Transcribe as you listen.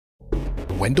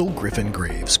Wendell Griffin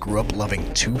Graves grew up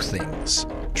loving two things: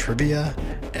 trivia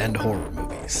and horror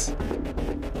movies.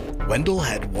 Wendell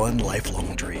had one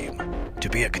lifelong dream: to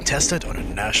be a contestant on a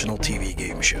national TV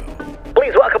game show.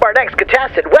 Please welcome our next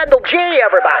contestant, Wendell G.,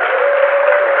 everybody!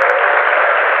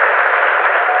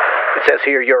 It says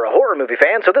here you're a horror movie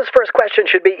fan, so this first question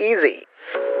should be easy.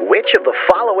 Which of the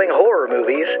following horror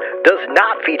movies does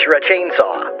not feature a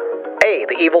chainsaw? A.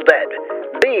 The Evil Dead.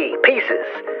 B. Pieces.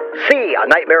 C. A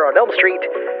Nightmare on Elm Street.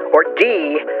 Or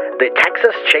D. The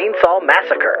Texas Chainsaw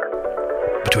Massacre.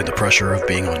 Between the pressure of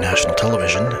being on national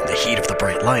television and the heat of the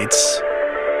bright lights,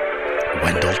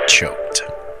 Wendell choked.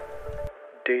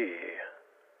 D.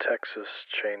 Texas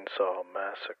Chainsaw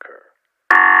Massacre.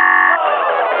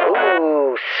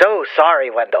 Ooh, so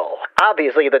sorry, Wendell.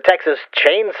 Obviously, the Texas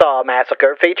Chainsaw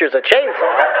Massacre features a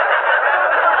chainsaw.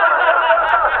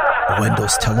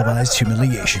 Wendell's televised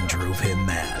humiliation drove him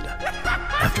mad.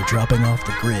 After dropping off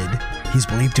the grid, he's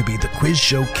believed to be the quiz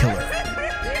show killer,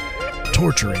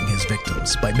 torturing his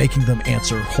victims by making them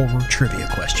answer horror trivia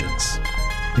questions.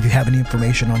 If you have any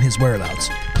information on his whereabouts,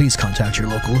 please contact your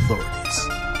local authorities.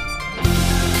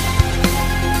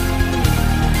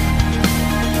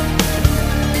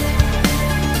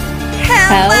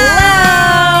 Hello!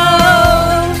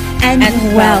 And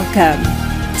welcome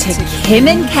to Kim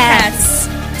and Kat's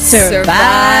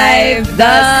Survive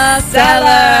the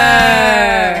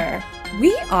Cellar!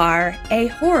 We are a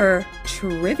horror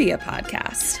trivia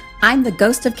podcast. I'm the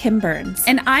ghost of Kim Burns.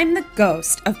 And I'm the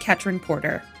ghost of Ketrin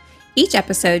Porter. Each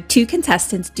episode, two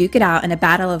contestants duke it out in a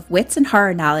battle of wits and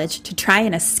horror knowledge to try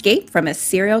and escape from a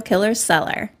serial killer's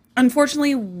cellar.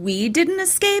 Unfortunately, we didn't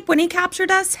escape when he captured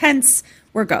us, hence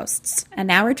we're ghosts. And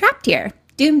now we're trapped here,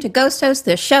 doomed to ghost host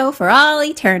the show for all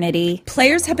eternity.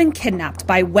 Players have been kidnapped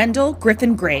by Wendell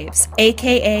Griffin Graves,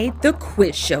 a.k.a. the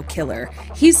Quiz Show Killer.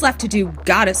 He's left to do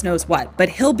goddess knows what, but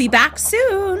he'll be back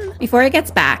soon. Before he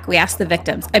gets back, we ask the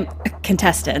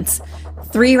contestants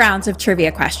 3 rounds of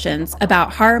trivia questions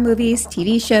about horror movies,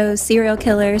 TV shows, serial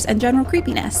killers, and general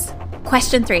creepiness.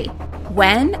 Question 3.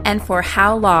 When and for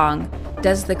how long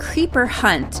does the creeper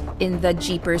hunt in the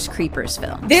Jeepers Creepers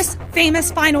film? This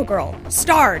famous final girl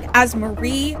starred as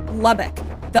Marie Lubbock,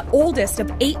 the oldest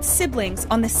of 8 siblings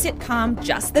on the sitcom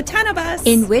Just the 10 of Us.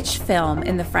 In which film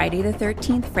in the Friday the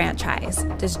 13th franchise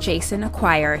does Jason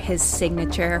acquire his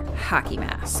signature hockey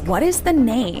mask? What is the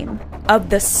name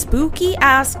of the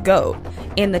spooky-ass goat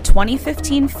in the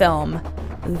 2015 film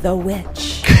The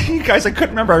Witch? You guys, I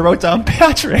couldn't remember. I wrote down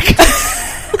Patrick.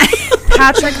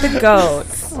 Patrick the Goat.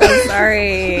 I'm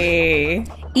sorry.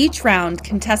 Each round,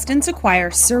 contestants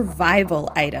acquire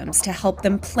survival items to help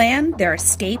them plan their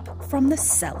escape from the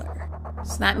cellar.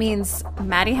 So that means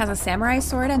Maddie has a samurai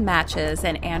sword and matches,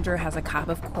 and Andrew has a cob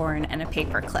of corn and a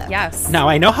paper clip. Yes. Now,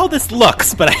 I know how this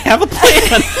looks, but I have a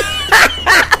plan.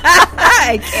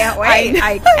 I can't wait.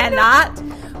 I cannot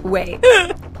wait.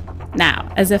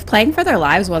 Now, as if playing for their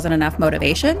lives wasn't enough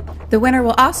motivation, the winner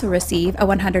will also receive a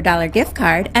 $100 gift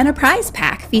card and a prize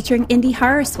pack featuring indie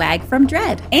horror swag from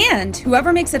Dread. And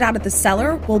whoever makes it out of the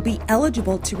cellar will be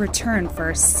eligible to return for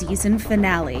a season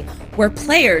finale, where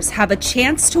players have a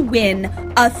chance to win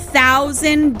a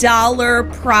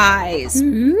 $1,000 prize.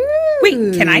 Ooh.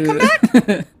 Wait, can I come back?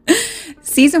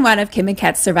 Season 1 of Kim and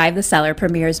Kat's Survive the Cellar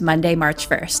premieres Monday, March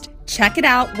 1st. Check it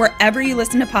out wherever you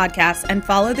listen to podcasts and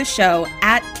follow the show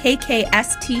at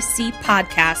KKSTC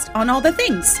Podcast on all the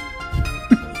things.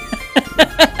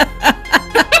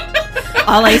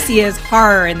 All I see is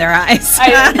horror in their eyes.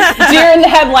 Deer in the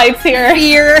headlights here.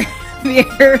 Fear.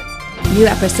 New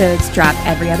episodes drop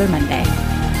every other Monday.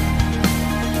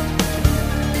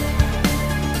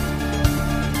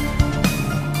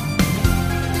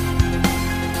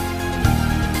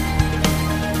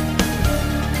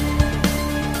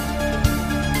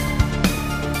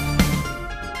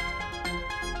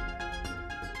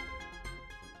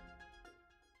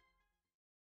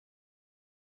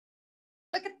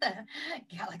 Look at the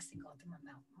galaxy going through my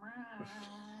mouth.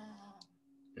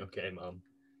 Okay, Mom.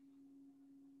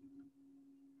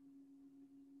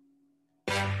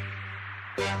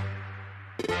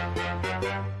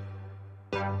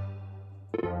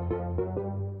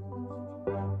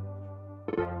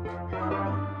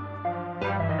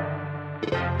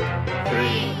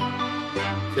 Three,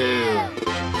 two,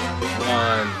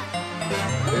 one.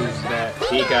 Who's that?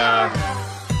 Chica.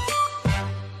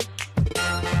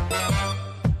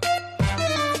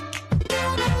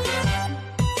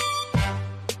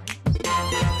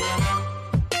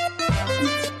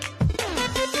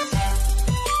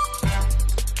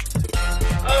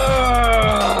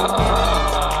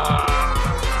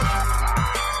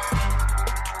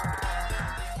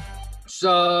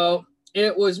 So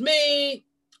it was me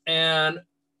and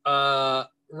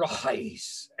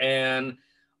rice. And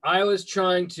I was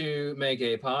trying to make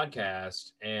a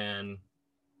podcast, and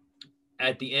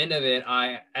at the end of it,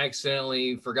 I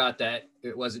accidentally forgot that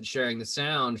it wasn't sharing the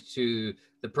sound to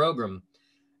the program.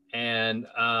 And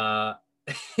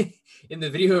in the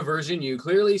video version, you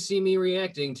clearly see me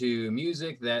reacting to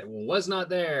music that was not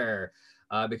there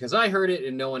because I heard it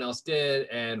and no one else did.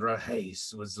 And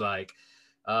Rahis was like,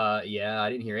 yeah, I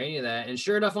didn't hear any of that. And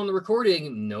sure enough, on the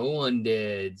recording, no one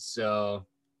did. So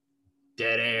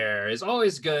dead air is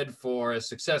always good for a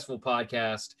successful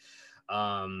podcast.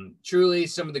 Truly,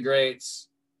 some of the greats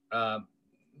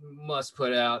must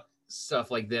put out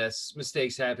stuff like this.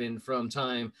 Mistakes happen from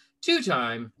time to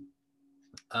time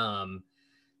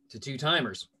to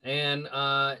two-timers. And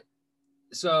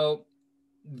so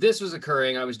this was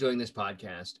occurring. I was doing this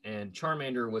podcast, and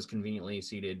Charmander was conveniently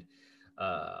seated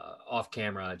off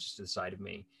camera just to the side of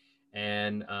me.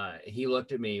 And he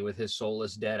looked at me with his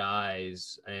soulless dead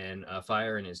eyes and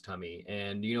fire in his tummy.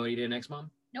 And do you know what he did next, Mom?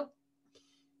 Nope.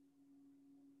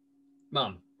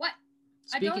 Mom. What?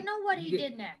 I don't know what he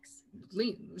did next.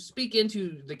 Speak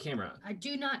into the camera. I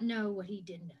do not know what he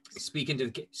did next. Speak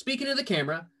into the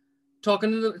camera. Look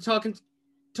into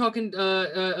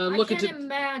I can't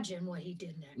imagine what he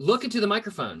did next. Look into the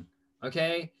microphone.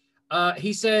 Okay.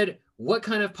 He said, "What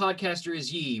kind of podcaster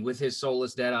is ye?" with his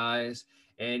soulless dead eyes.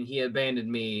 And he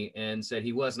abandoned me and said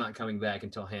he was not coming back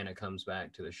until Hannah comes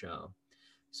back to the show.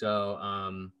 So,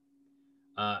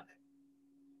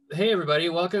 hey everybody,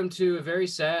 welcome to a very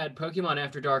sad Pokemon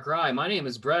After Dark ride. My name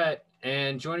is Brett,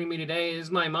 and joining me today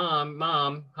is my mom.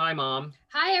 Mom, hi Mom.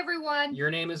 Hi everyone. Your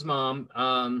name is Mom.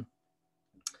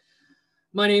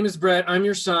 My name is Brett. I'm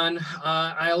your son.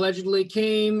 I allegedly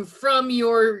came from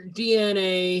your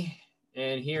DNA,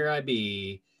 and here I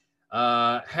be.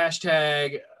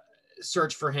 Hashtag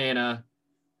search for Hannah.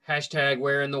 Hashtag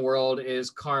where in the world is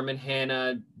Carmen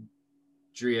Hannah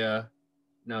Drea?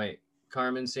 No, wait.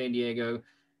 Carmen San Diego.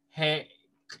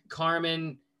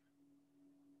 Carmen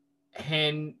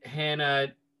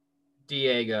Hannah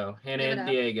Diego.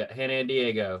 Hannah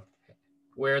Diego.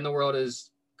 Where in the world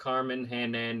is Carmen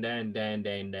Hannah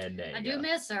Diego? I do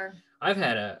miss her. I've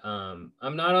had I'm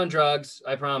not on drugs,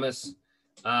 I promise.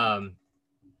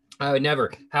 I would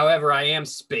never. However, I am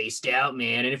spaced out,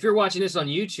 man. And if you're watching this on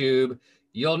YouTube,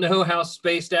 you'll know how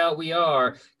spaced out we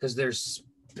are because there's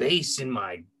space in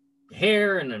my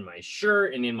hair and in my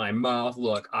shirt and in my mouth.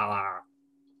 Look,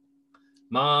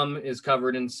 Mom is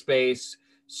covered in space,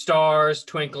 stars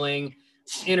twinkling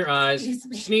in her eyes,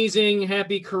 sneezing.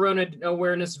 Happy Corona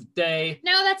Awareness Day.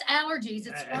 No, that's allergies.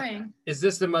 It's spring. Is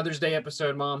this the Mother's Day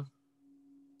episode, Mom?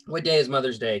 What day is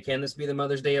Mother's Day? Can this be the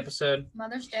Mother's Day episode?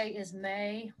 Mother's Day is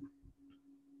May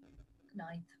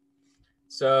 9th.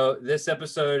 So this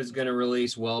episode is going to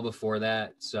release well before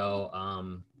that. So,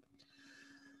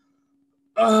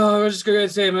 we're just going to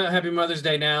say Happy Mother's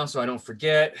Day now so I don't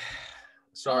forget.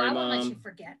 Sorry, I Mom. won't let you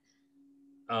forget.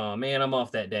 Oh, man, I'm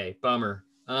off that day. Bummer.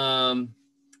 I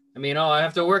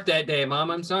have to work that day, Mom.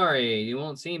 I'm sorry. You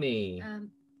won't see me.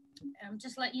 I'm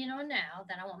just letting you know now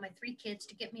that I want my 3 kids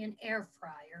to get me an air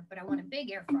fryer, but I want a big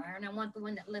air fryer, and I want the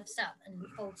one that lifts up and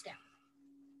folds down.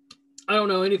 I don't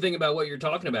know anything about what you're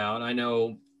talking about. I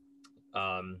know,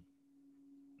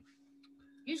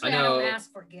 usually I don't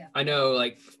ask for gifts. I know,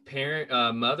 like,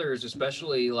 mothers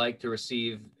especially like to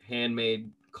receive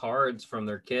handmade cards from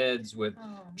their kids with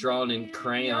drawn in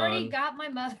crayon. You already got my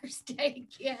Mother's Day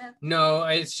gift. No,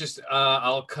 it's just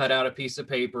I'll cut out a piece of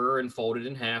paper and fold it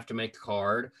in half to make a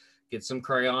card, get some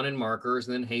crayon and markers,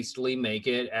 and then hastily make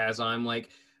it as I'm like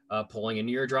pulling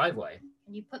into your driveway.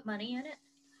 And you put money in it?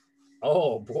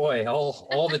 Oh boy,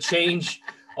 all the change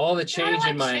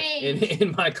in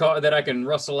my car that I can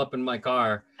rustle up in my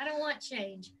car. I don't want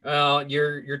change. Well,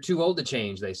 you're too old to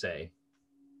change, they say.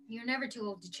 You're never too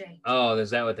old to change. Oh, is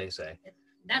that what they say?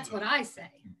 That's what I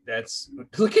say.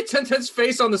 Look at Tenten's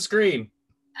face on the screen.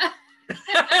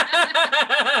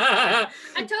 I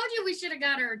told you we should have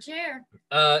got her a chair.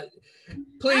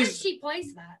 Please. How did she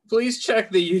place that? Please check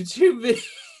the YouTube video.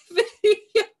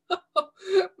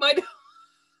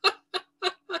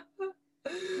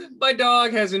 My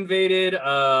dog has invaded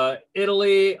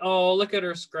Italy. Oh, look at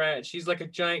her scratch. She's like a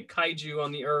giant kaiju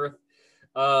on the earth,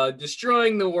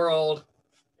 destroying the world,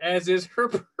 as is her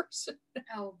person.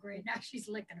 Oh, great. Now she's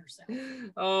licking herself.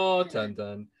 Oh,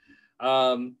 Tenten.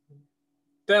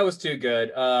 That was too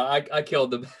good. I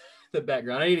killed the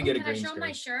background. I need to get a green screen. Can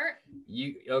I show my shirt?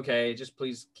 Okay, just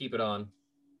please keep it on.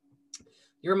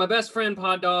 You're my best friend,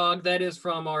 Pod Dog. That is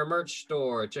from our merch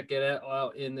store. Check it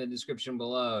out in the description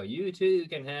below. You too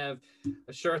can have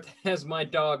a shirt that has my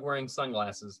dog wearing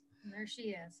sunglasses. And there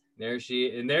she is. There she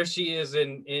is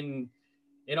in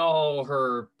all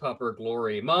her pupper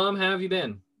glory. Mom, how have you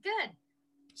been? Good.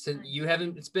 Since you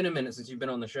haven't, it's been a minute since you've been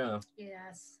on the show.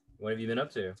 Yes. What have you been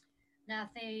up to?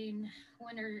 Nothing.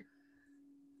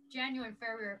 January and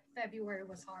February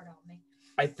was hard on me.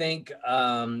 I think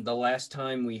the last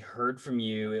time we heard from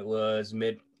you, it was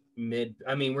mid.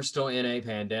 I mean, we're still in a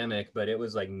pandemic, but it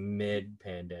was like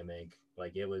mid-pandemic.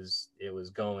 Like it was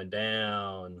going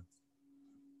down.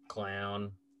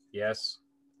 Clown. Yes.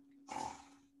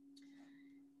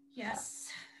 Yes.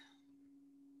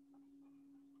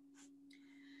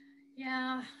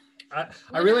 Yeah.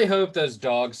 I really hope those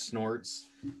dog snorts,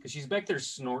 because she's back there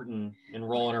snorting and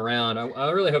rolling around.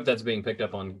 I really hope that's being picked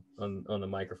up on the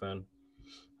microphone.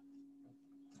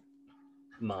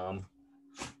 Mom.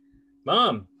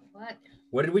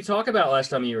 What did we talk about last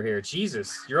time you were here?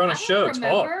 Jesus, you're on a show.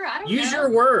 Talk. Use your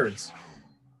words.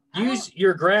 Use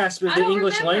your grasp of the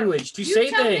English language to say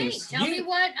things. Tell me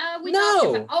what we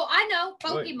talked about. Oh, I know.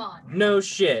 Pokemon. No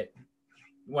shit.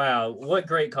 Wow, what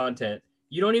great content.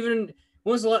 You don't even.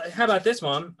 How about this,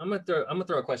 Mom? I'm gonna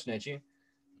throw a question at you.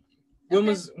 When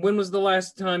was the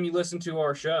last time you listened to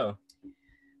our show?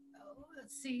 Oh,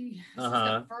 let's see. This is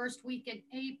the first week in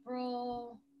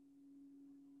April.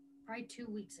 Probably 2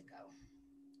 weeks ago.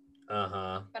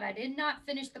 But I did not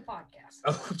finish the podcast.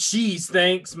 Oh, geez.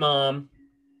 Thanks, Mom.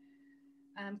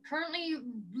 I'm currently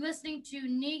listening to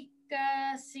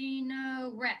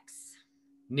Nicocino Rex.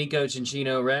 Nico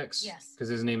Cincino Rex? Yes. Because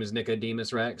his name is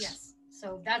Nicodemus Rex? Yes.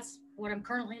 So that's what I'm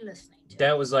currently listening to.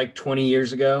 That was like 20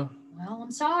 years ago? Well,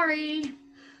 I'm sorry.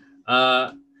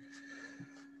 Have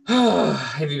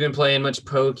you been playing much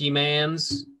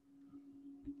Pokemans?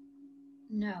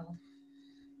 No.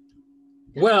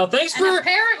 Well, thanks and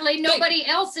apparently nobody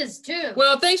else is too.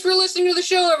 Well, thanks for listening to the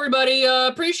show, everybody.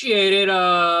 Appreciate it.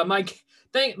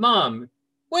 Mom.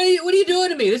 What are you doing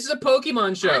to me? This is a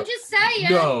Pokemon show. I'm just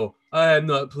saying. No, I am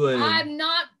not playing. I'm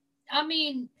not. I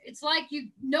mean, it's like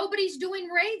nobody's doing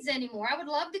raids anymore. I would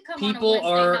love to come People on a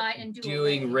Wednesday night and do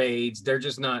doing raids. They're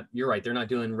just not. You're right. They're not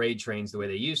doing raid trains the way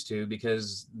they used to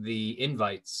because the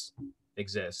invites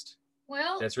exist.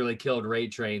 Well, that's really killed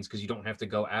raid trains because you don't have to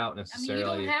go out necessarily. I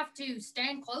mean, you don't have to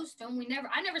stand close to them.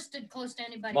 I never stood close to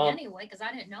anybody anyway because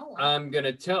I didn't know them. I'm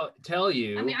gonna tell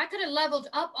you. I mean, I could have leveled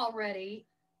up already.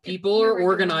 People are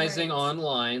organizing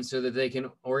online so that they can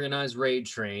organize raid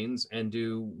trains and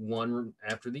do one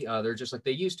after the other, just like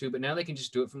they used to. But now they can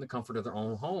just do it from the comfort of their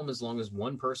own home as long as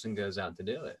one person goes out to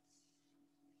do it.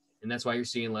 And that's why you're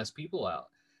seeing less people out.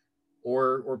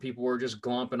 Or people are just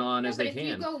glomping on as they can.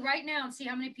 If you go right now and see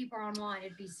how many people are online,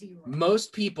 it'd be 0.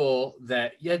 Most people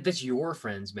that's your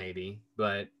friends maybe,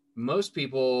 but most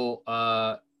people,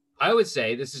 I would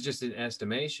say, this is just an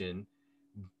estimation,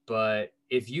 but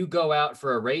if you go out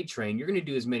for a raid train, you're going to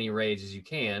do as many raids as you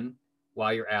can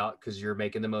while you're out because you're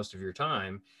making the most of your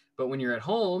time. But when you're at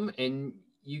home and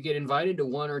you get invited to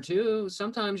 1 or 2,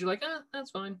 sometimes you're like, that's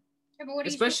fine. Yeah, but what are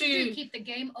you supposed to do? Keep the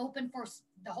game open for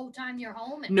the whole time you're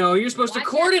home? No, you're supposed to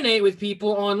coordinate with people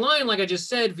online, like I just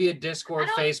said, via Discord,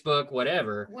 Facebook,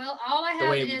 whatever. Well, all I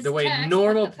have is the way text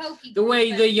normal, with the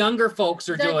way the younger folks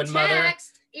are doing, Mother. The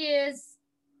text is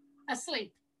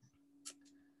asleep.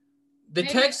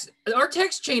 Our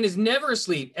text chain is never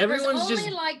asleep. Everyone's There's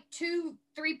only like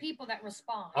 2-3 people that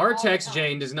respond. Our text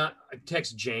Jane does not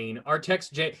text Jane. Our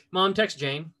text Jane. Mom, text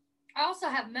Jane. I also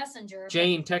have Messenger.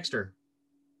 Jane, text her.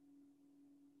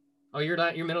 Oh, your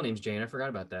middle name's Jane. I forgot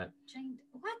about that. Jane,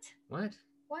 what?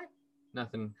 What?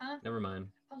 Nothing. Huh? Never mind.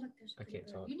 Oh, look, there's I can't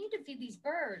talk. You need to feed these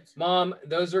birds. Mom,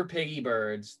 those are piggy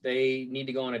birds. They need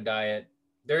to go on a diet.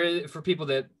 They're for people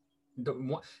that don't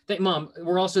want. Mom,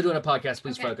 we're also doing a podcast.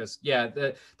 Please focus. Yeah,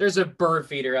 there's a bird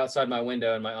feeder outside my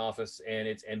window in my office, and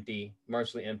it's empty,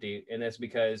 mostly empty, and that's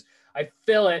because I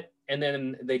fill it, and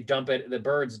then they dump it. The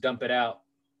birds dump it out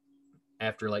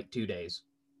after like 2 days.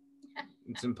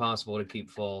 It's impossible to keep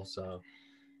full, so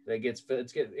it gets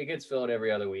filled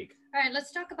every other week. All right,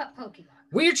 let's talk about Pokemon.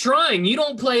 We're trying. You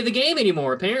don't play the game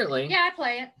anymore, apparently. Yeah, I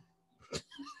play it.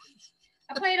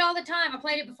 I play it all the time. I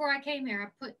played it before I came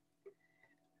here.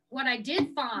 What I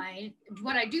do find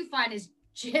is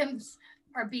gyms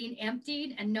are being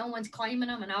emptied and no one's claiming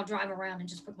them, and I'll drive around and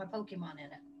just put my Pokemon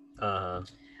in it. I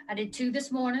did 2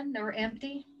 this morning. They were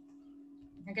empty.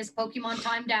 I guess Pokemon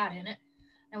timed out in it.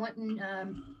 I went and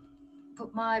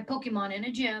put my Pokemon in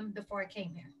a gym before I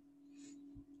came here.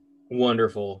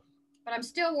 Wonderful. But I'm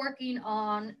still working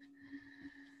on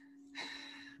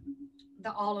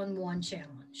the all-in-one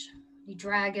challenge. The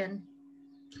dragon.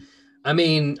 I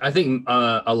mean, I think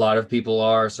a lot of people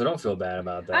are, so don't feel bad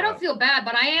about that. I don't feel bad,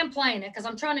 but I am playing it because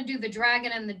I'm trying to do the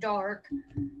dragon in the dark.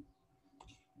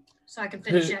 so I can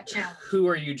finish that challenge. Who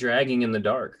are you dragging in the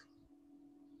dark?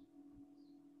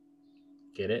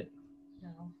 Get it?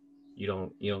 No. You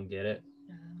don't get it?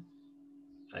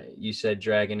 No. You said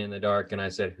dragging in the dark, and I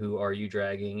said, who are you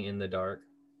dragging in the dark?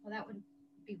 Well, that would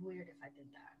be weird if I did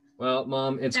that. Well,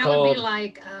 Mom, Would be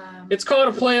like. It's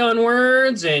called a play on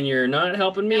words, and you're not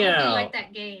helping me that would out. Be like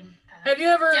that game. Have you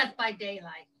ever? Death by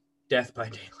Daylight. Death by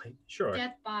Daylight. Sure.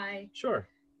 Death by. Sure.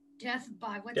 Death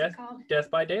by what's it called?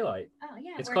 Death by Daylight. Oh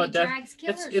yeah. It's where called he Death. drags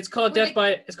killers. It's called Death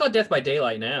by. It's called Death by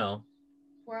Daylight now.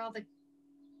 Where all the.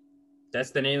 That's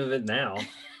the name of it now,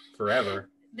 forever.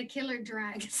 The killer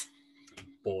drags.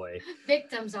 Boy.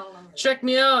 Victims all over. Check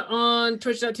me out on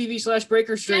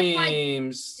twitch.tv/breaker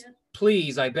streams.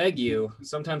 Please, I beg you.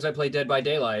 Sometimes I play Dead by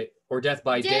Daylight or Death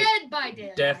by Dead by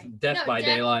Daylight. Death by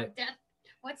Daylight.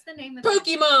 What's the name of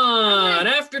Pokemon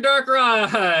After Dark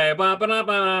Ride.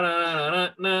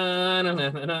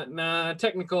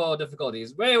 Technical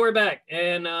difficulties. Hey, we're back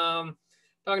and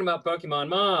talking about Pokemon.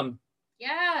 Mom.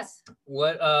 Yes.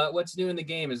 What's new in the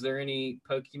game? Is there any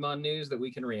Pokemon news that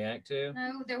we can react to?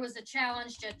 No, there was a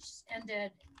challenge that just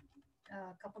ended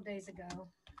a couple days ago.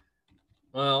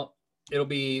 Well, it'll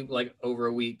be like over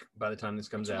a week by the time this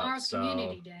comes out. Tomorrow's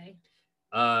Community Day.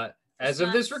 As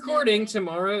of this recording,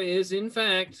 tomorrow is in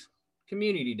fact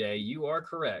Community Day. You are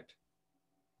correct.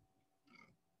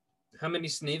 How many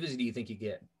snivers do you think you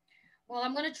get? Well,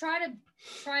 I'm going to try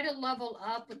to level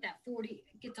up with that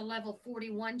get to level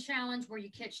 41 challenge where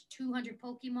you catch 200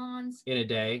 Pokemons in a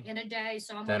day.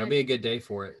 So that'll be a good day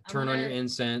for it. Turn on your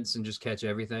incense and just catch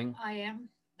everything. I am.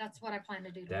 That's what I plan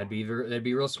to do. That'd be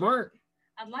real smart.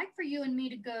 I'd like for you and me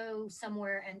to go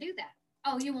somewhere and do that.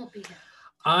 Oh, you won't be there.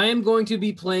 I'm going to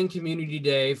be playing Community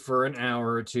Day for an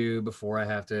hour or two before I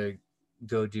have to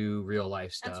go do real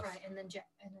life stuff. That's right, and then Jazz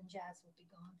will be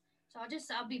gone. So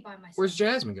I'll be by myself. Where's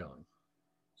Jasmine going?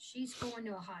 She's going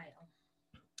to Ohio.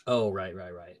 Oh, right.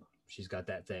 She's got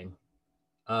that thing.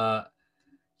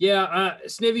 Yeah,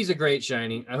 Snivvy's a great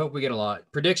shiny. I hope we get a lot.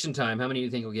 Prediction time. How many do you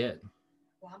think we'll get?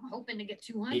 Well, I'm hoping to get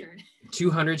 200.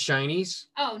 200 shinies?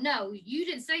 Oh, no. You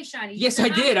didn't say shinies. Yes, I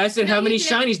did. I said, how many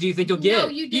shinies do you think you'll get? No,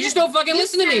 you didn't. You just don't fucking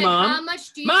listen to me, Mom. How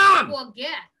much do you think we'll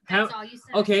get? That's all you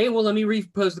said. Okay, well, let me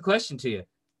repose the question to you.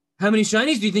 How many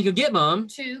shinies do you think you'll get, Mom?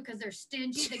 2, because they're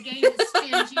stingy. The game is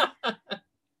stingy.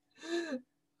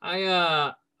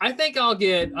 I think I'll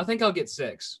get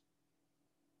 6.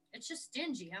 It's just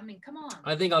stingy. I mean, come on.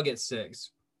 I think I'll get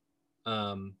 6.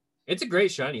 It's a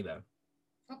great shiny though.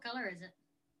 What color is it?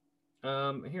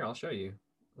 Here, I'll show you.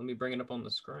 Let me bring it up on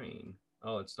the screen.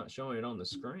 Oh, it's not showing it on the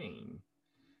screen.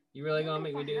 You really gonna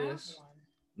make me do this?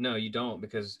 No, you don't,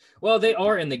 because, well, they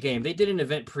are in the game. They did an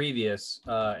event previous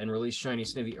and released Shiny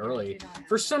Snivy early.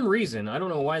 For some reason, I don't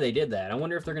know why they did that. I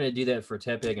wonder if they're going to do that for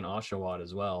Tepig and Oshawott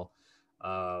as well.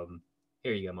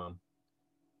 Here you go, Mom.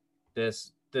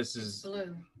 This is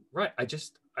blue. Right. I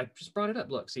just brought it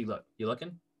up. Look, see, look. You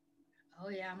looking? Oh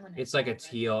yeah, I'm gonna. It's like a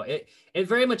teal. It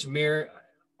very much mirror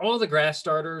all the grass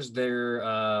starters. Their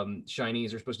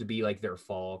shinies are supposed to be like their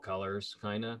fall colors,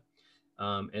 kind of.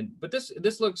 But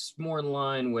this looks more in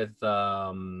line with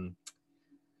Tricos.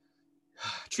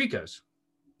 Is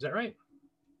that right?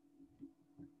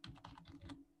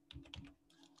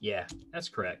 Yeah, that's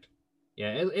correct.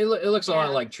 Yeah, it looks a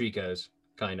lot like Tricos,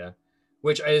 kind of,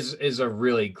 which is a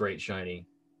really great shiny,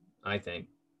 I think.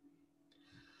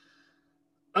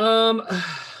 I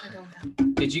don't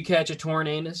know. Did you catch a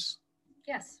Tornadus?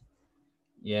 Yes.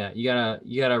 Yeah, you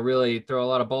gotta really throw a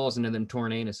lot of balls into them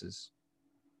Tornaduses.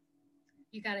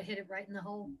 You gotta hit it right in the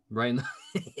hole. Right in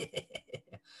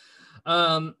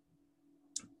the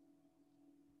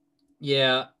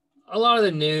yeah, a lot of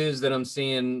the news that I'm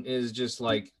seeing is just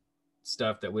like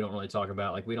stuff that we don't really talk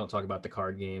about. Like, we don't talk about the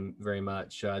card game very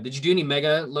much. Did you do any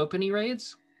Mega Lopunny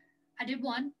raids? I did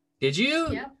one. Did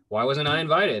you? Yep. Why wasn't I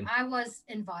invited? I was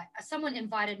invited. Someone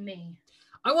invited me.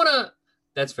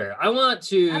 That's fair. I want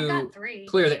to I've got 3.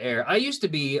 clear the air. I used to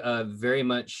be a very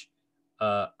much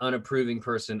unapproving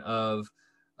person of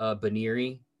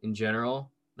Baniri in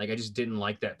general. Like, I just didn't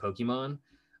like that Pokemon.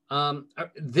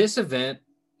 This event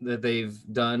that they've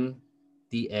done,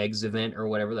 the eggs event or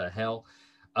whatever the hell,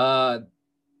 at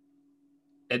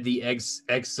the egg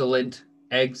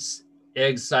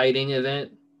sighting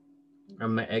event. Or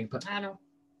my egg. I don't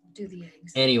do the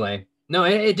eggs. Anyway, no,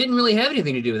 it didn't really have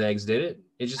anything to do with eggs, did it?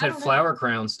 It just had flower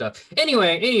crown stuff.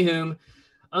 Anyway, anywho,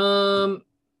 I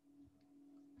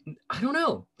don't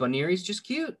know. Baniri's just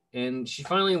cute, and she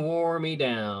finally wore me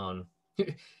down.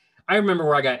 I remember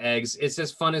where I got eggs. It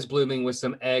says fun is blooming with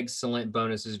some excellent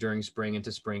bonuses during spring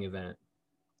into spring event.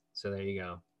 So there you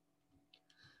go.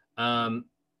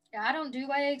 Yeah, I don't do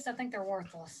eggs. I think they're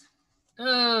worthless.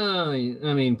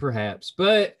 I mean, perhaps,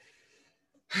 but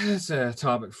it's a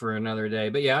topic for another day.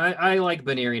 But yeah, I like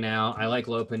Baneri now. I like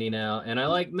Lopunny now, and I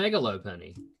like Mega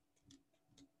Lopunny.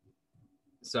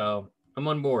 So I'm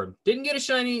on board. Didn't get a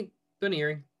shiny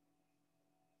Baneri.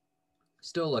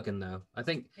 Still looking though. I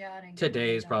think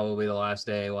today is probably the last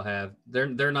day we'll have.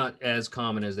 They're not as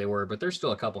common as they were, but there's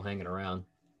still a couple hanging around.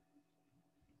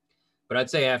 But I'd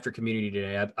say after Community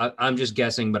Day, I'm just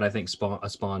guessing, but I think a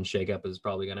spawn shakeup is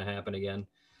probably going to happen again.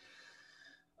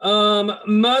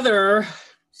 Mother.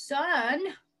 Son.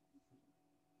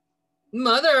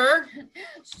 Mother.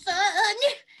 Son.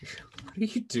 What are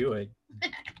you doing?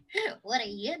 What are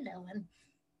you doing?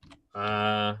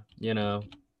 You know,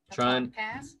 trying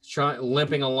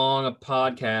limping along a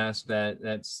podcast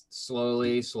that's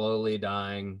slowly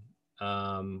dying.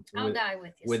 I'll die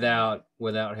with you.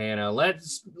 Without Hannah.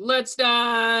 Let's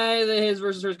die. The His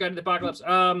versus Hers Guide to the Apocalypse.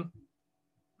 No,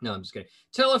 I'm just kidding.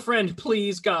 Tell a friend,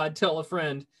 please, God. Tell a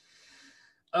friend.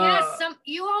 Yes,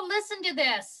 you all listen to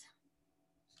this,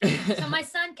 so my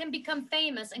son can become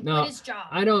famous and quit his job.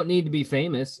 I don't need to be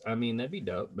famous. I mean, that'd be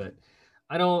dope, but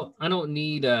I don't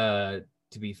need to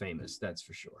be famous. That's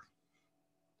for sure.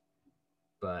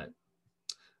 But.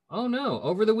 Oh no,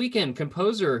 over the weekend,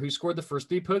 composer who scored the first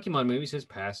 3 Pokemon movies has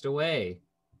passed away.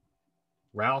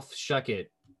 Ralph Schuckett,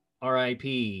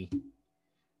 R.I.P.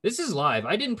 This is live.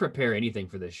 I didn't prepare anything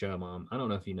for this show, Mom. I don't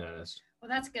know if you noticed. Well,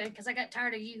 that's good, because I got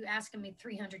tired of you asking me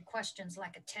 300 questions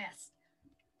like a test.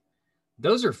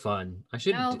 Those are fun. Those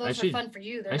are fun for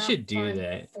you. They're I not should do fun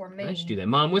that. For me. I should do that.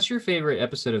 Mom, what's your favorite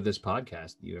episode of this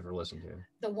podcast you ever listened to?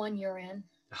 The one you're in.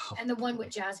 Oh. And the one with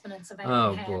Jasmine and Savannah. Oh,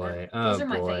 and Hannah. boy. Those Oh, are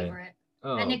my boy. favorite.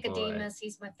 Oh, and Nicodemus,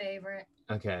 he's my favorite.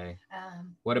 Okay.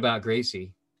 What about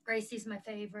Gracie? Gracie's my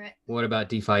favorite. What about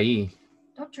Defy?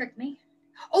 Don't trick me.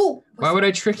 Oh, why would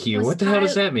I trick you? What the hell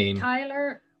does that mean?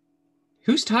 Tyler.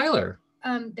 Who's Tyler?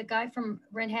 The guy from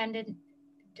Red-Handed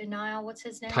Denial. What's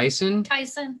his name? Tyson.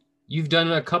 Tyson. You've done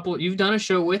a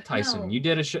show with Tyson. No. You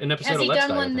did an episode Has of he Let's done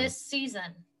Die one with him. this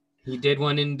season? He did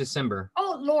one in December.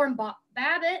 Oh, Lauren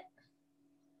Babbitt.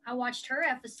 I watched her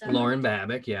episode. Lauren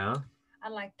Babbitt, yeah. I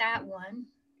like that one.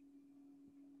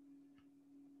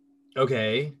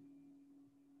 Okay.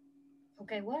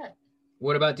 Okay, what?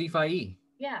 What about Defy?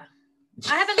 Yeah.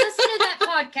 I haven't listened to that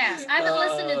podcast. I haven't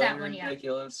listened to that one yet.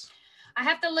 Ridiculous. I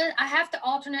have to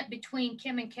alternate between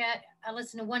Kim and Kat. I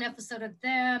listen to one episode of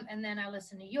them, and then I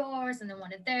listen to yours, and then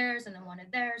one of theirs, and then one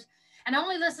of theirs. And I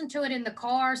only listen to it in the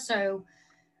car, so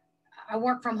I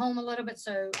work from home a little bit,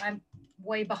 so I'm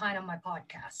way behind on my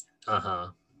podcast. Uh-huh.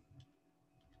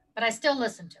 But I still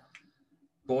listen to them.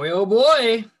 Boy, oh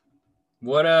boy.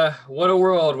 What a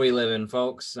world we live in,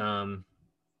 folks. I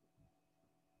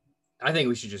think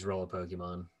we should just roll a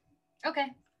Pokemon. Okay.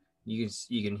 You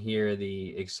can hear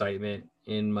the excitement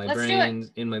in my Let's brain.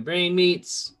 In my brain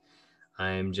meats.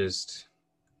 I'm just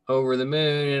over the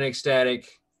moon and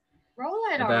ecstatic Roll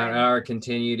it about already. our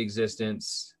continued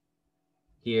existence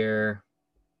here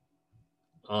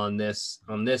on this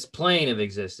plane of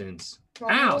existence.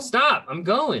 Roll. Ow, stop. I'm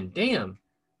going. Damn.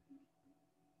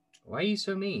 Why are you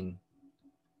so mean?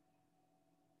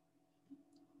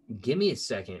 Give me a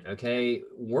second, okay?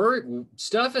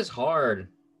 Stuff is hard.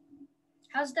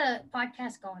 How's the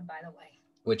podcast going, by the way?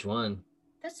 Which one?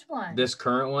 This one. This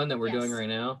current one that we're doing Yes. right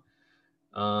now?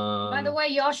 By the way,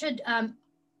 y'all should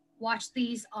watch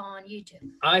these on YouTube.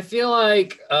 I feel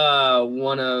like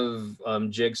one of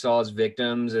Jigsaw's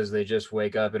victims is they just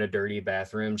wake up in a dirty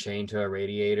bathroom chained to a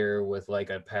radiator with like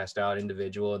a passed out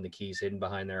individual and the keys hidden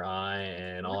behind their eye,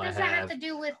 and What does that have to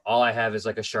do with? all I have is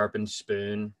like a sharpened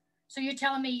spoon. So you're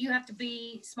telling me you have to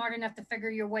be smart enough to figure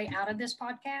your way out of this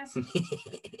podcast?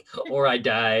 Or I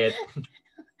die.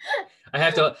 I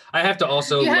have to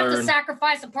also You have learn. to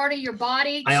sacrifice a part of your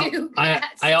body to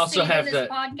I also succeed have in this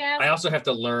to. podcast? I also have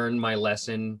to learn my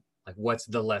lesson. Like, what's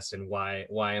the lesson? Why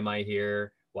am I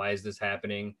here? Why is this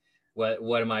happening?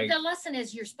 What am I? The lesson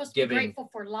is you're supposed to giving- be grateful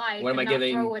for life. what am and I not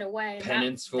giving throw it away. And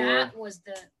penance for? That was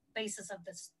the basis of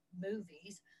this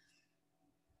movies.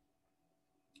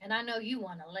 And I know you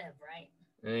want to live, right?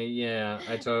 Yeah,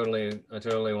 I totally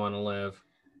want to live.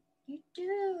 You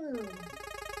do.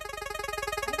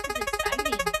 Life is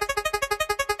exciting.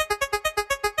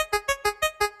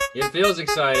 It feels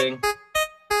exciting.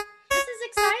 This is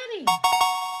exciting.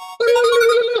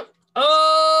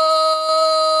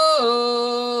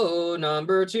 Oh,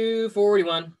 number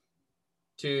 241.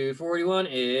 241.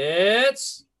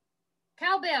 It's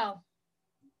Cowbell.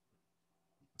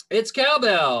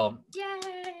 Cowbell. Yay.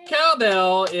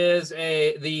 Cowbell is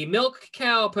the milk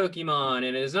cow Pokemon, and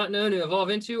it is not known to evolve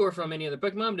into or from any other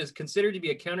Pokemon, but is considered to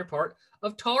be a counterpart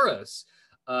of Tauros.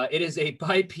 It is a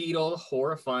bipedal,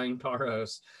 horrifying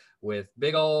Tauros with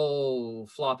big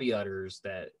old floppy udders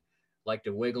that like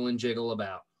to wiggle and jiggle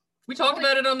about. We talked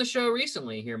about it on the show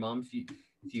recently here, Mom. If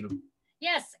you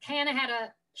Yes, Hannah had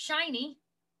a shiny.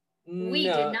 We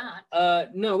did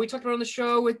not. No, we talked about it on the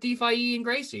show with DeFi and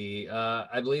Gracie.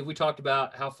 I believe we talked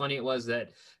about how funny it was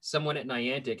that someone at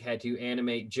Niantic had to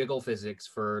animate jiggle physics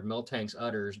for Miltank's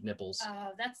udders nipples.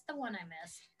 Oh, that's the one I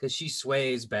missed. Because she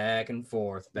sways back and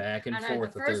forth with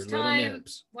her little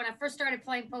nips. When I first started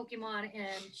playing Pokemon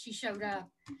and she showed up,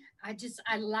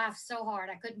 I laughed so hard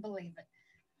I couldn't believe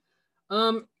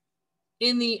it.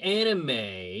 In the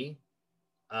anime,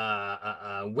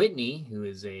 Whitney, who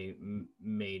is a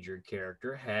major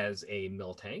character, has a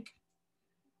Miltank.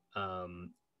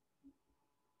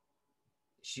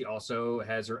 She also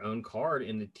has her own card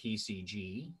in the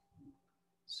TCG.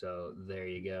 So there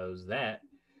you go. That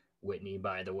Whitney,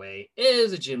 by the way,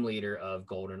 is a gym leader of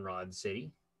Goldenrod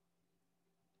City.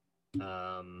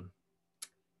 And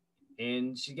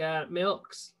she got a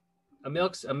milk's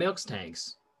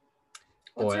tanks.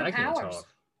 What's Boy, her I can't powers? talk.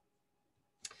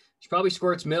 She probably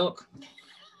squirts milk.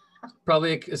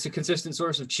 Probably it's a consistent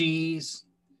source of cheese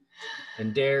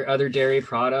and other dairy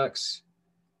products.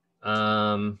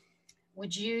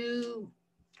 Would you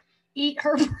eat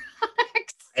her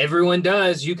products? Everyone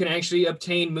does. You can actually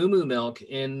obtain Moo milk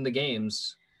in the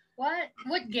games. What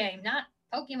game? Not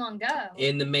Pokemon Go.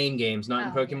 In the main games, not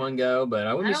in Pokemon Go, but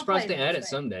I wouldn't be surprised to add it those,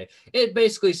 someday. It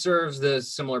basically serves the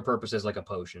similar purpose as like a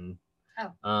potion.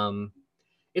 Oh.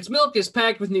 Its milk is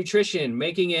packed with nutrition,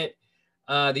 making it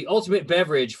the ultimate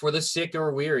beverage for the sick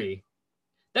or weary.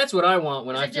 That's what I want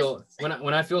when I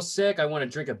feel sick. I want to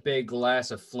drink a big glass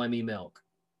of phlegmy milk.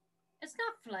 It's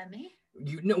not phlegmy.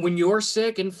 You know, when you're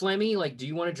sick and phlegmy, like, do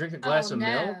you want to drink a glass of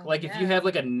milk? Like, if you have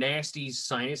like a nasty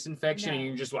sinus infection and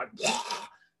you're just like,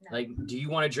 like, do you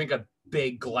want to drink a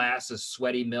big glass of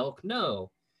sweaty milk?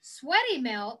 No. Sweaty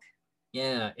milk.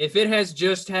 Yeah, if it has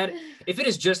just had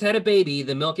a baby,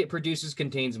 the milk it produces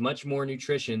contains much more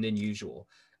nutrition than usual.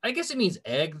 I guess it means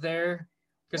egg there,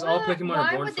 because all Pokemon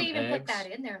are born from eggs. Why would they even put that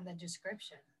in there in the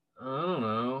description? I don't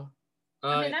know.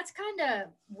 I mean, that's kind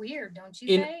of weird, don't you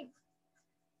think?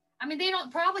 I mean, they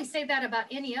don't probably say that about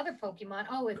any other Pokemon.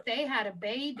 Oh, if they had a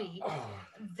baby,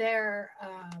 their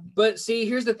But see,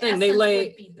 here's the thing: they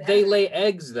lay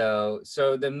eggs though,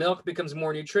 so the milk becomes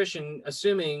more nutrition,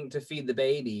 assuming to feed the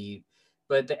baby.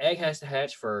 But the egg has to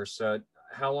hatch first, so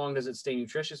how long does it stay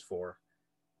nutritious for?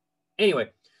 Anyway,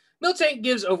 Miltank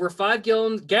gives over 5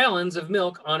 gallons of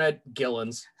milk on a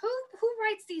Gillens. Who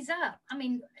writes these up? I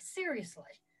mean, seriously.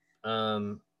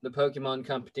 The Pokemon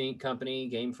company,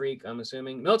 Game Freak, I'm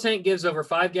assuming. Miltank gives over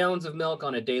 5 gallons of milk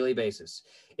on a daily basis.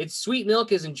 Its sweet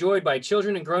milk is enjoyed by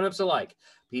children and grown-ups alike.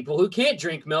 People who can't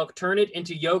drink milk turn it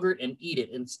into yogurt and eat it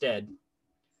instead.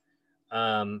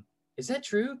 Is that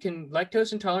true? Can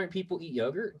lactose intolerant people eat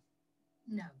yogurt?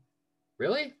 No.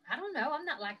 Really? I don't know. I'm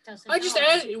not lactose intolerant. I just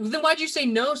asked. Then why'd you say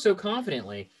no so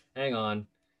confidently? Hang on.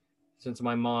 Since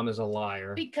my mom is a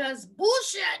liar. Because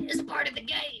bullshit is part of the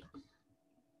game.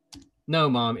 No,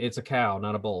 Mom, it's a cow,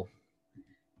 not a bull.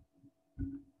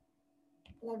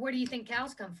 Well, where do you think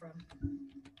cows come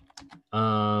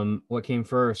from? What came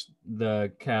first,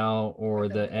 the cow or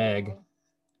the egg?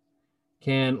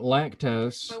 Can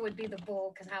lactose What would be the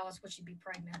bull? Because how else would she be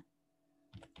pregnant?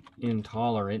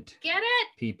 intolerant Get it?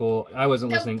 people? I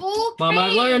wasn't listening. Bull Mom, I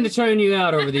learned to tune you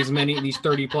out over these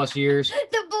 30 plus years.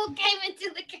 The bull came into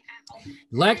the cow.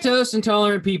 Lactose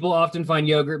intolerant people often find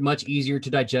yogurt much easier to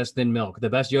digest than milk. The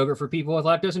best yogurt for people with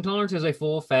lactose intolerance is a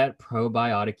full-fat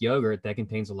probiotic yogurt that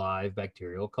contains live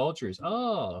bacterial cultures.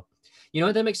 Oh, you know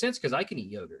what? That makes sense because I can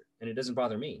eat yogurt and it doesn't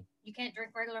bother me. You can't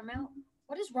drink regular milk?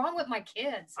 What is wrong with my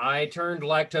kids? I turned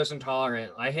lactose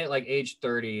intolerant. I hit like age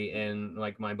 30 and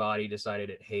like my body decided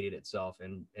it hated itself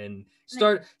and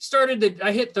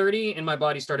I hit 30 and my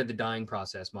body started the dying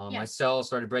process, Mom. Yes. My cells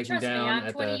started breaking Trust me, down I'm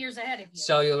at 20 the years ahead of you.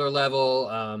 cellular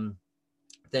level.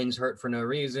 Things hurt for no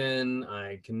reason.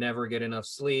 I can never get enough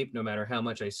sleep, no matter how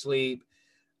much I sleep.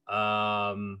 Well,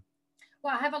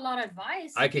 I have a lot of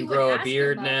advice. I can grow a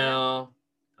beard now.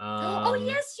 Oh,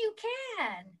 yes, you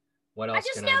can. What else I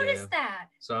just can I do? noticed that.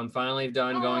 So I'm finally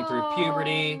done going through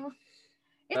puberty.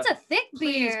 It's a thick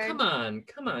Please, beard. come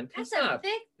on. That's Stop. a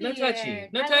thick No beard. touchy.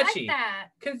 No I touchy. like that.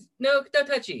 No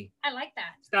touchy. I like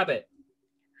that. Stop it.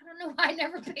 I don't know why I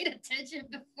never paid attention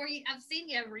before you. I've seen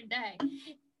you every day.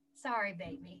 Sorry,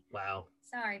 baby. Wow.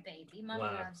 Sorry, baby. Mommy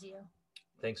Wow. loves you.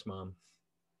 Thanks, Mom.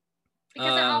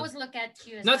 Because I always look at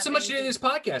you as not my so much to baby. do this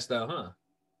podcast, though, huh?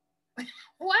 Why did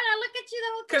I look at you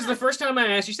the whole time? Because the first time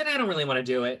I asked, you said, I don't really want to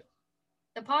do it.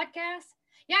 The podcast?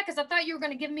 Yeah, because I thought you were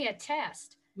going to give me a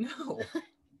test. No.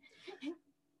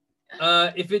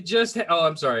 If it just...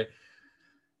 I'm sorry.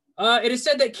 It is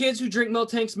said that kids who drink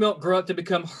Miltank's milk grow up to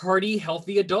become hearty,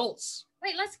 healthy adults.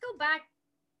 Wait, let's go back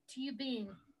to you being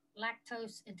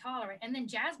lactose intolerant. And then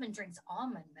Jasmine drinks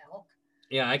almond milk.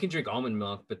 Yeah, I can drink almond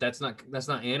milk, but that's not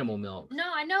animal milk.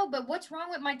 No, I know, but what's wrong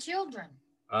with my children?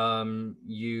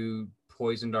 You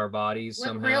poisoned our bodies With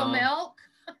somehow. real milk?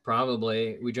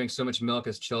 Probably. We drank so much milk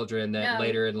as children that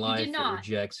later in life it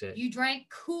rejects it. You drank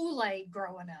Kool-Aid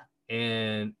growing up.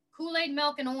 And Kool-Aid,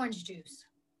 milk, and orange juice.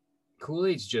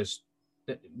 Kool-Aid's just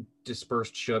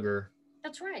dispersed sugar.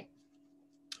 That's right.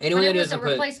 Anyone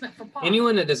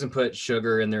that doesn't put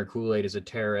sugar in their Kool-Aid is a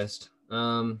terrorist.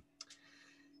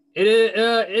 It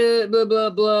is blah blah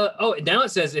blah. Oh, now it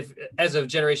says if as of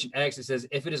Generation X, it says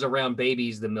if it is around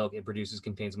babies, the milk it produces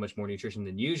contains much more nutrition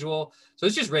than usual. So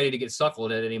it's just ready to get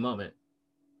suckled at any moment.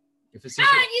 If it sees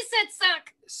you said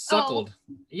suck. Suckled.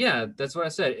 Oh. Yeah, that's what I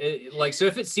said. So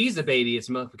if it sees the baby, its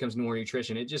milk becomes more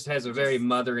nutrition. It just has a very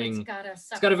mothering.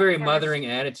 It's got a very mothering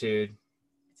attitude.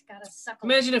 It's got a suckle.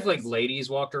 Imagine if like ladies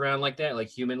walked around like that, like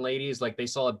human ladies, like they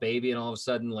saw a baby and all of a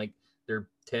sudden like their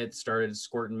tits started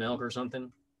squirting milk or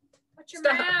something. Watch your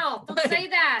mouth. Don't say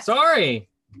that. Sorry.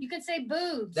 You could say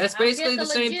boobs. That's basically the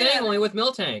same thing, only with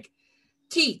Miltank.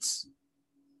 Teats.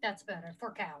 That's better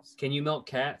for cows. Can you milk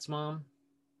cats, Mom?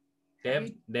 They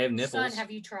have nipples. Son,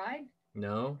 have you tried?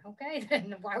 No. Okay,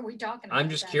 then why are we talking about I'm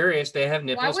just curious. They have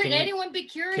nipples. Why would anyone be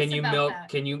curious can you about milk, that?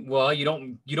 Can you, well, you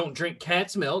don't drink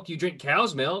cat's milk. You drink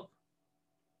cow's milk.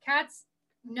 Cats,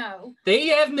 no. They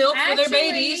have milk for their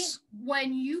babies.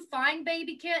 When you find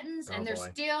baby kittens and they're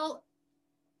still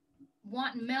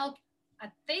wanting milk,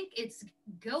 I think it's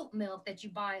goat milk that you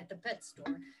buy at the pet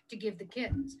store to give the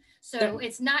kittens. So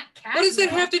it's not cat What does milk.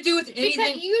 that have to do with anything?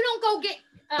 Because you don't go get...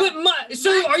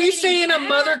 so are you saying a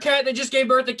mother cat that just gave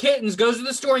birth to kittens goes to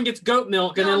the store and gets goat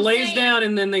milk and then lays down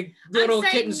and then the little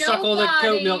kittens suckle the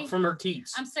goat milk from her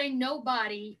teats? I'm saying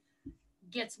nobody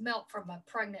gets milk from a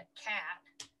pregnant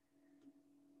cat.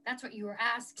 That's what you were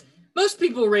asking. Most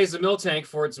people raise a Miltank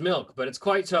for its milk, but it's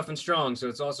quite tough and strong, so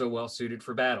it's also well suited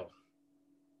for battle.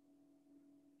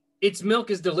 Its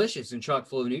milk is delicious and chock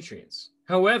full of nutrients.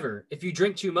 However, if you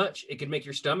drink too much, it can make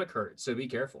your stomach hurt, so be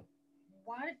careful.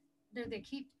 Why do they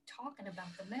keep talking about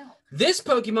the milk? This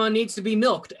Pokemon needs to be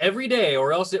milked every day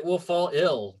or else it will fall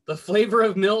ill. The flavor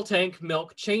of Miltank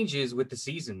milk changes with the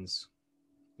seasons.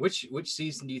 Which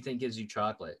season do you think gives you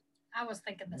chocolate? I was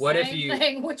thinking the same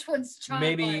thing. Which one's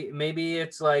chocolate? Maybe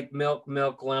it's like milk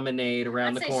lemonade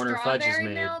around the corner. Fudge is made.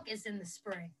 Strawberry milk is in the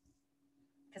spring.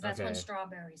 Because that's when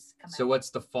strawberries come out. So what's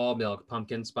the fall milk?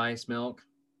 Pumpkin spice milk?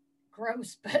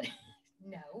 Gross, but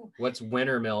no. What's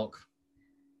winter milk?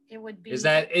 It would be.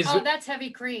 That's heavy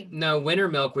cream. No, winter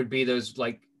milk would be those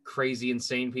like crazy,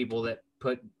 insane people that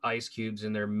put ice cubes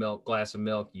in their glass of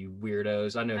milk. You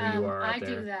weirdos! I know who you are out there.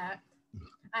 I do that.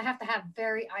 I have to have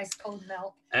very ice cold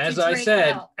milk. As I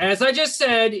just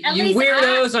said, you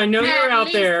weirdos! I know you're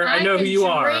out there. I know who you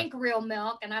are. I drink real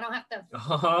milk, and I don't have to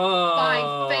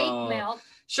buy fake milk.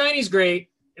 Shiny's great.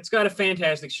 It's got a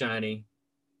fantastic shiny.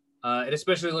 It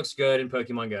especially looks good in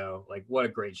Pokemon Go. Like, what a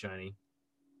great shiny.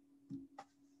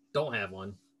 Don't have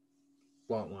one.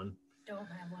 Want one. Don't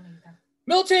have one either.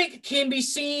 Miltank can be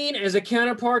seen as a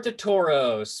counterpart to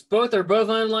Tauros. Both are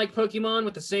bovine-like Pokemon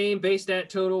with the same base stat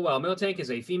total. While Miltank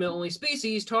is a female-only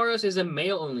species, Tauros is a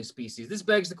male-only species. This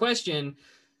begs the question,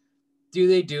 do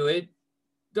they do it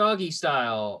doggy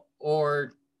style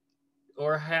or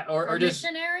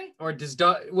missionary?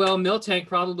 Miltank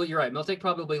probably, you're right. Miltank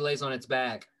probably lays on its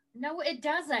back. No, it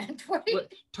doesn't.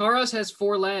 Tauros has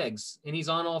 4 legs and he's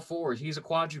on all 4s. He's a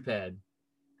quadruped.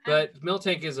 But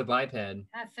Miltank is a biped. I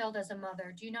failed as a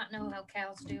mother. Do you not know how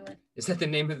cows do it? Is that the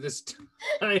name of this?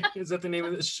 Is that the name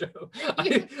of this show?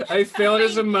 I failed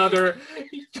as a mother.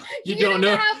 You don't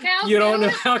know how cows. You don't know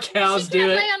how cows do it. She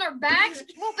can't lay on her back. She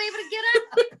won't be able to get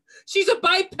up. She's a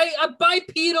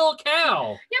bipedal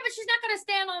cow. Yeah, but she's not going to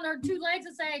stand on her 2 legs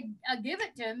and say, "Give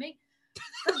it to me."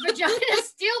 Her vagina's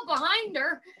still behind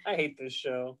her. I hate this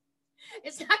show.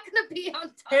 It's not going to be on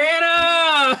top.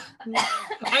 Hannah!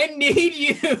 I need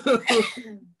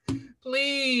you.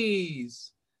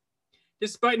 Please.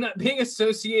 Despite not being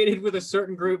associated with a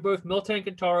certain group, both Miltank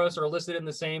and Tauros are listed in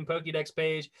the same Pokédex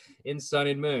page in Sun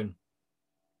and Moon.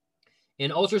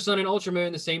 In Ultra Sun and Ultra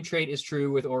Moon, the same trait is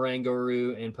true with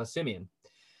Oranguru and Passimian.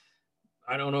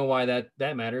 I don't know why that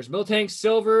matters. Miltank's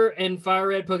Silver and Fire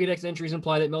Red Pokédex entries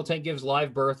imply that Miltank gives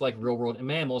live birth like real-world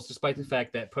mammals, despite the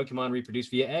fact that Pokemon reproduce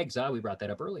via eggs. We brought that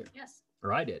up earlier. Yes.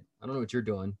 Or I did. I don't know what you're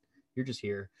doing. You're just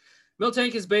here.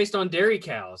 Miltank is based on dairy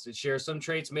cows. It shares some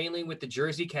traits mainly with the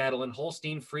Jersey cattle and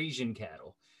Holstein Friesian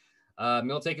cattle.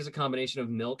 Milk tank is a combination of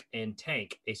milk and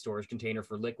tank, a storage container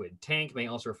for liquid. Tank may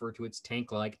also refer to its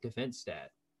tank-like defense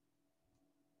stat.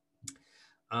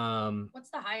 What's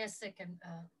the highest it can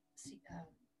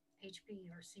HP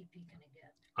or CP can it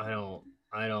get? I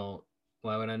don't.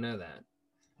 Why would I know that?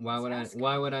 Why would I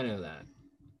know that?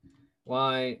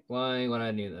 Why would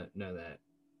I know that?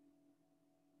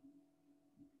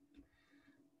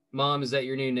 Mom, is that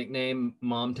your new nickname,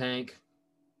 Mom Tank?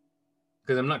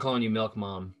 Because I'm not calling you Milk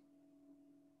Mom.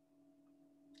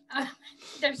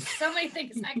 There's so many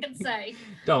things I can say.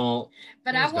 Don't.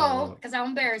 But I won't, because I'll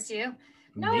embarrass you.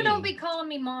 No, Me. don't be calling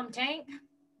me Mom Tank.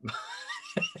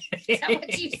 Is that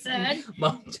what you said?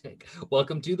 Mom Tank.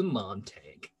 Welcome to the Mom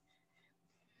Tank.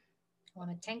 I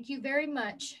want to thank you very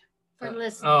much for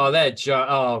listening.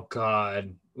 Oh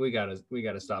God. We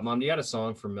gotta stop. Mom, do you got a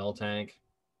song for Milk Tank?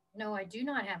 No, I do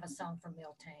not have a song for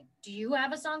Milk Tank. Do you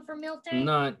have a song for Milk Tank?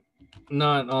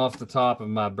 Not off the top of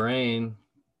my brain.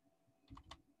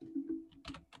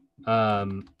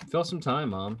 Fill some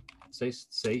time, Mom. Say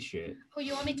shit. Oh,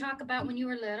 you want me to talk about when you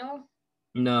were little?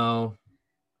 No.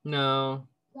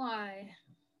 Why?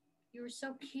 You were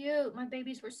so cute. My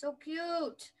babies were so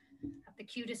cute. I have the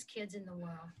cutest kids in the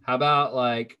world. How about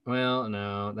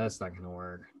no, that's not gonna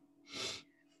work.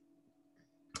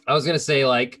 I was gonna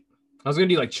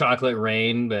do like Chocolate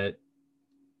Rain, but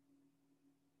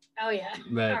oh yeah,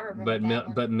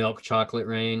 but Milk Chocolate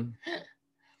Rain.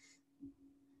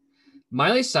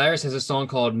 Miley Cyrus has a song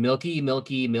called Milky,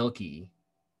 Milky, Milky.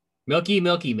 Milky,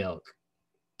 Milky Milk.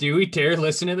 Do we dare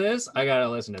listen to this? I gotta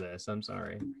listen to this. I'm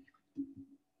sorry.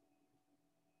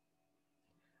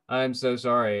 I'm so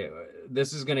sorry.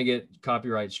 This is gonna get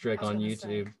copyright strike on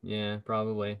YouTube. Say. Yeah,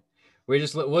 probably. We'll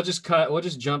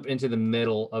just jump into the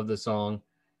middle of the song.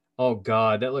 Oh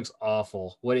God, that looks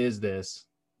awful. What is this?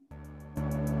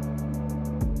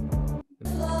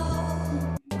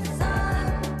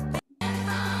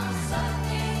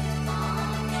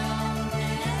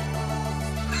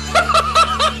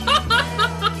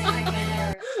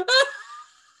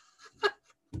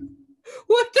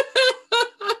 What the?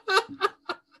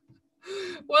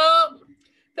 Well,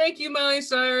 thank you, Miley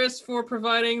Cyrus, for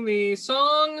providing the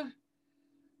song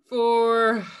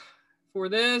for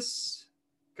this.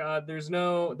 God, there's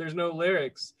no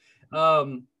lyrics.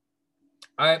 All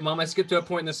right, Mom, I skipped to a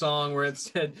point in the song where it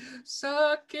said,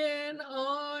 sucking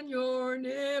on your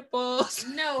nipples.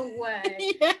 No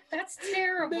way. Yeah. That's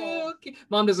terrible. Milky.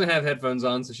 Mom doesn't have headphones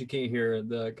on, so she can't hear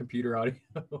the computer audio.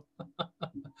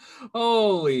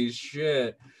 Holy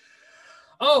shit.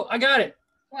 Oh, I got it.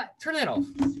 What? Turn that off.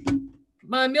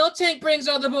 My milk tank brings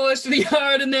all the boys to the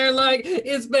yard, and they're like,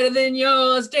 it's better than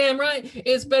yours. Damn right.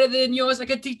 It's better than yours. I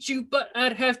could teach you, but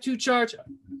I'd have to charge.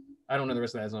 I don't know the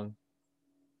rest of that song.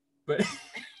 But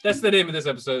that's the name of this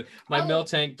episode. My milk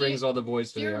tank brings all the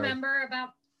boys to the yard. Do you remember about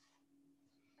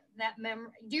that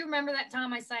memory? Do you remember that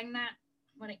time I sang that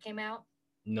when it came out?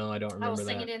 No, I don't remember that. I was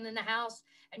singing it in the house,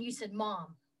 and you said,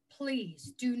 Mom,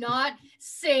 please do not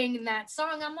sing that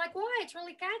song. I'm like, why? It's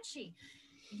really catchy.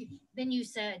 Then you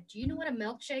said, do you know what a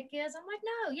milkshake is? I'm like,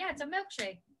 no, yeah, it's a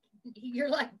milkshake. You're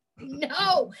like,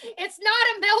 no, it's not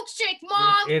a milkshake,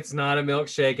 Mom. It's not a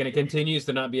milkshake, and it continues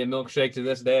to not be a milkshake to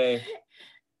this day.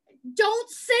 Don't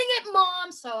sing it,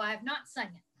 Mom. So I have not sung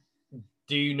it.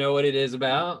 Do you know what it is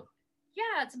about?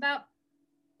 Yeah, it's about.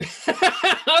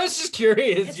 I was just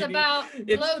curious. It's about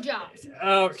blowjobs.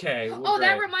 Okay. Well,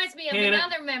 that reminds me of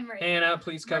another memory. Hannah,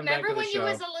 please come back to the show. Remember when you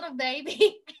was a little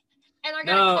baby? And I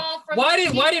got a call from why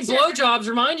did blowjobs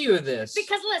remind you of this?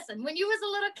 Because listen, when you was a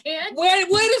little kid. What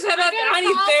does that have? I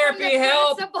need therapy.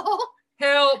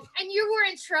 Help. And you were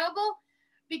in trouble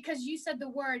because you said the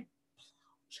word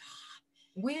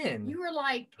blowjob. When? You were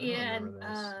like in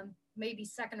maybe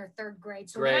second or third grade.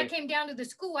 So when I came down to the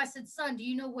school, I said, son, do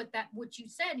you know what you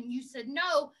said? And you said,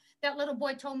 no, that little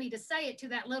boy told me to say it to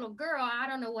that little girl. I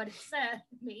don't know what it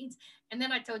means. And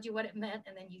then I told you what it meant,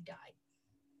 and then you died.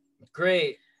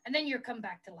 Great. And then you're come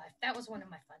back to life. That was one of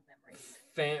my fun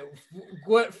memories.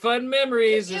 What fun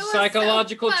memories of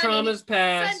psychological traumas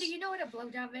past. Son, do you know what a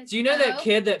blowjob is? Do you know that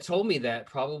kid that told me that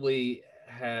probably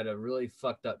had a really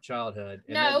fucked up childhood?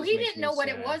 No, he didn't know what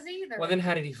it was either. Well, then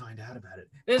how did he find out about it?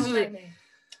 This is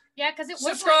yeah, because it was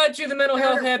subscribe to the Mental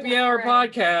Health Happy Hour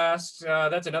podcast.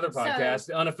 That's another podcast,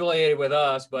 unaffiliated with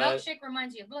us. But milkshake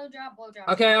reminds you of blowjob.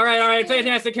 Okay, all right,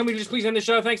 fantastic. Can we just please end the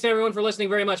show? Thanks to everyone for listening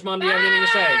very much. Mom, do you have anything to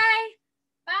say?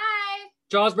 Bye.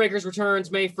 Jawsbreakers returns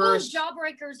May 1st.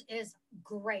 Jawbreakers is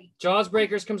great.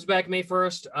 Jawsbreakers comes back May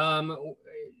 1st.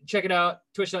 Check it out,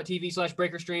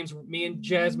 twitch.tv/breakerstreams. Me and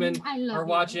Jasmine are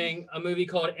watching a movie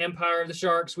called Empire of the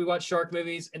Sharks. We watch shark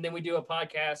movies, and then we do a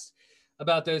podcast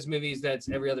about those movies. That's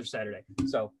every other Saturday.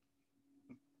 So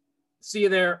See you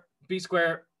there. Be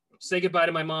square. Say goodbye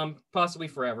to my mom, possibly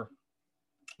forever.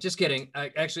 Just kidding.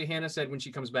 Actually, Hannah said when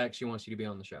she comes back, she wants you to be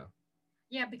on the show.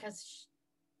 Yeah, because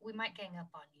we might gang up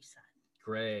on you, son.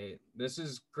 Great. This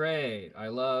is great. I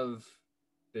love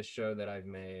this show that I've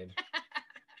made.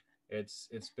 It's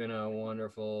been a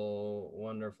wonderful,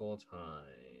 wonderful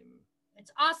time.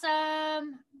 It's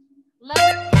awesome. Love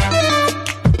it.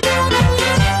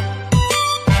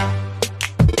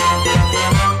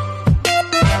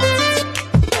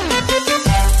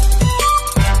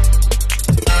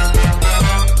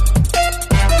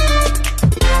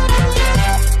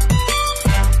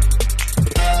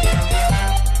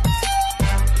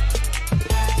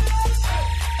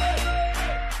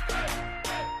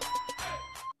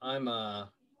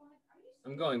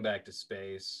 I'm going back to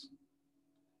space.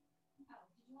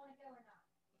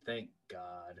 Thank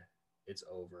God it's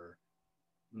over.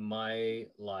 My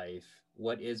life.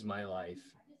 What is my life?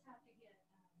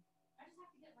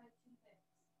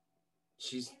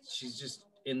 She's just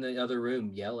in the other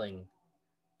room yelling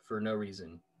for no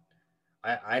reason.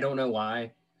 I don't know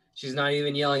why. She's not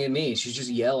even yelling at me. She's just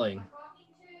yelling.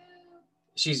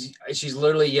 She's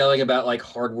literally yelling about like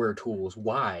hardware tools.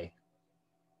 Why?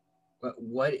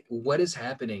 What is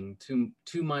happening to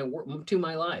my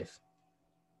life?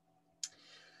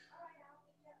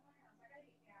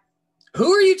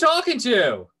 Who are you talking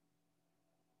to?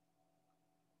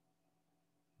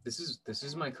 This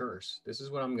is my curse. This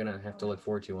is what I'm gonna have to look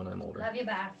forward to when I'm older. Love you,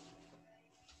 bye.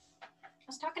 I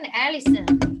was talking to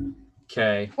Allison.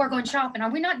 Okay. We're going shopping. Are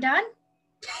we not done?